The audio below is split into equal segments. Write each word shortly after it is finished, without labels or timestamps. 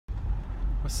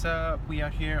What's up? We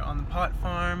out here on the pot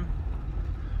farm.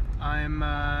 I'm,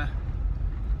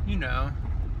 you know,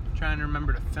 trying to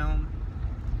remember to film,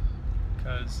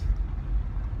 because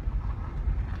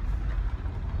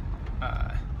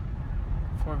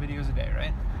 4 videos a day,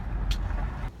 right?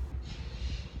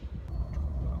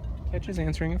 Ketch is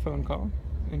answering a phone call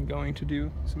and going to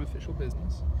do some official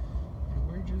business. And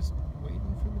we're just waiting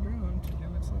for the drone to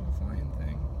do its little flying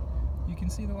thing. You can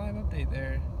see the live update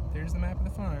there. There's the map of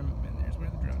the farm, and there's where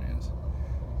the drone is.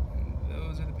 And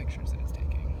those are the pictures that it's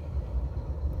taking.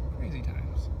 Crazy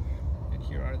times. And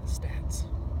here are the stats.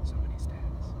 So many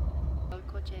stats.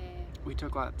 We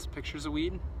took lots of pictures of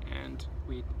weed, and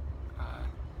we,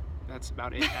 that's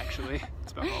about it actually.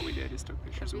 That's about all we did, is took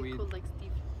pictures of weed. Cool, like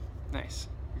Steve. Nice.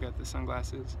 We got the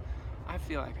sunglasses. I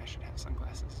feel like I should have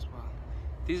sunglasses as well.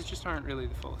 These just aren't really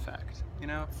the full effect, you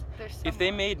know? If they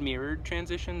made mirrored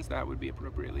transitions, that would be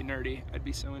appropriately nerdy. I'd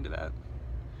be so into that.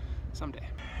 Someday.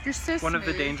 You're so One of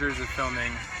the dangers of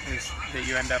filming is that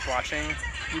you end up watching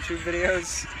YouTube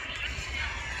videos.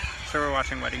 So we're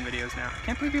watching wedding videos now. I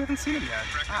can't believe you haven't seen them yet.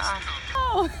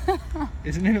 Oh!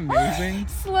 Isn't it amazing?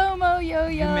 Slow-mo yo-yo.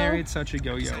 You married such a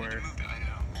yo-yoer.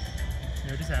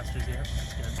 No disasters yet.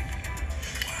 That's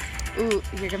good. Ooh,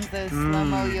 here comes the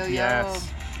slow-mo yo-yo.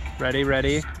 Yes. Ready,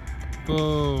 ready.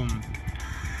 Boom.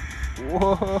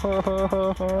 Whoa.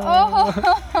 Oh.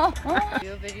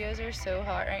 Video videos are so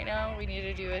hot right now. We need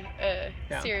to do a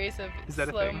series of Is that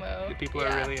slow-mo. a thing? That people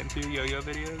are really into yo-yo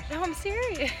videos? No, I'm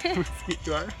serious.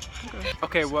 You are?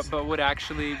 Okay, what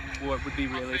would be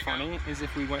really funny is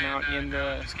if we went out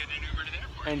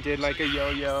and did like a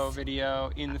yo-yo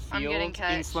video in the field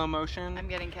in slow motion. I'm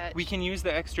getting catch. We can use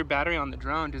the extra battery on the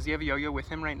drone. Does he have a yo-yo with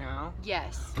him right now?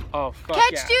 Yes. Oh, fuck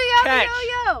Catch, yeah. do you have a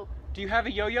yo-yo? Do you have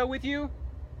a yo-yo with you?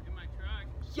 In my truck.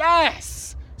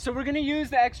 Yes! So we're gonna use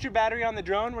the extra battery on the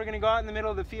drone. We're gonna go out in the middle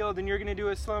of the field and you're gonna do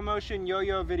a slow motion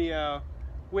yo-yo video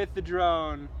with the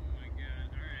drone. Oh my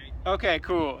god, alright. Okay,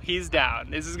 cool. He's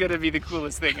down. This is gonna be the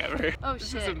coolest thing ever. Oh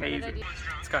this shit. This is amazing.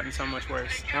 It's gotten so much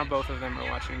worse. Now both of them are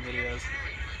watching videos.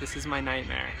 This is my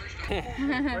nightmare.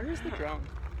 Where is the drone?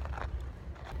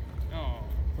 Oh.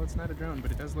 Well, it's not a drone,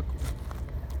 but it does look cool.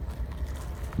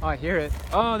 Oh, I hear it.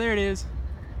 Oh, there it is.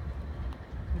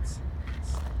 It's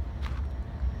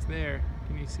there.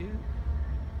 Can you see it?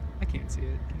 I can't see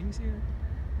it. Can you see it?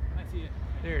 I see it.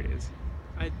 There it is.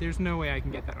 There's no way I can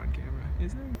get that on camera,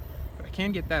 is there? But I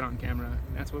can get that on camera,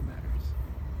 and that's what matters.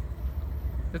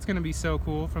 That's gonna be so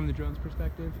cool from the drone's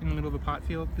perspective in the middle of the pot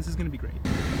field. This is gonna be great.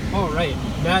 All right,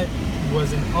 that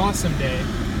was an awesome day.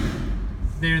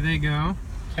 There they go.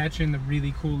 Catch in the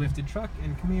really cool lifted truck,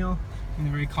 and Camille in the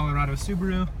very Colorado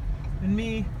Subaru, and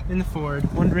me in the Ford,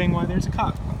 wondering why there's a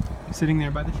cop sitting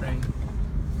there by the train.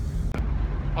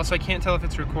 Also, I can't tell if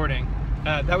it's recording.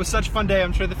 That was such a fun day.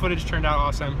 I'm sure the footage turned out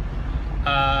awesome.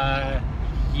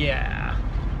 Yeah.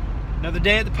 Another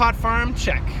day at the pot farm,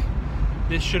 check.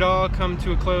 This should all come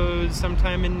to a close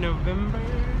sometime in November.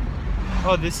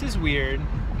 Oh, this is weird.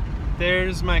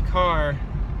 There's my car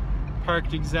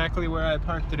parked exactly where I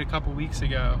parked it a couple weeks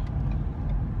ago.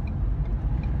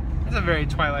 That's a very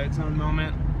Twilight Zone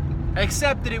moment.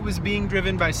 Except that it was being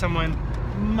driven by someone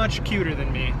much cuter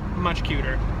than me. Much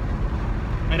cuter.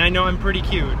 And I know I'm pretty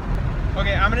cute.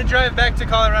 Okay, I'm gonna drive back to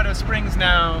Colorado Springs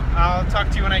now. I'll talk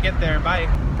to you when I get there. Bye.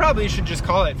 Probably should just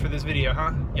call it for this video,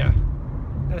 huh? Yeah.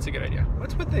 That's a good idea.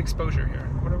 What's with the exposure here?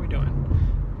 What are we doing?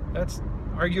 That's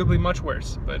arguably much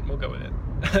worse, but we'll go with it.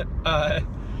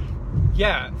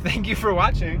 Yeah, thank you for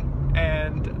watching,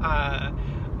 and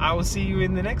I will see you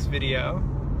in the next video,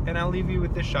 and I'll leave you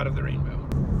with this shot of the rainbow,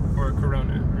 or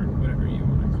Corona, or whatever you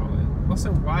want to call it.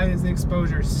 Also, why is the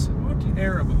exposure so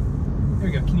terrible? There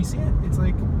we go. Can you see it? It's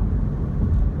like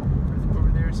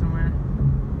over there somewhere.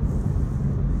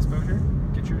 Exposure.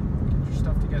 Get your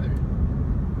stuff together.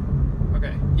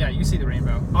 Okay, yeah, you see the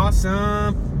rainbow.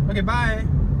 Awesome! Okay, bye!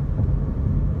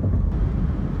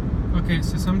 Okay,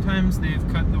 so sometimes they've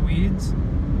cut the weeds,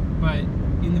 but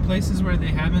in the places where they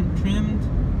haven't trimmed,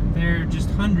 there are just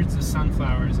hundreds of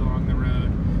sunflowers along the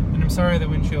road. And I'm sorry the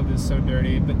windshield is so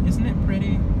dirty, but isn't it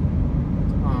pretty?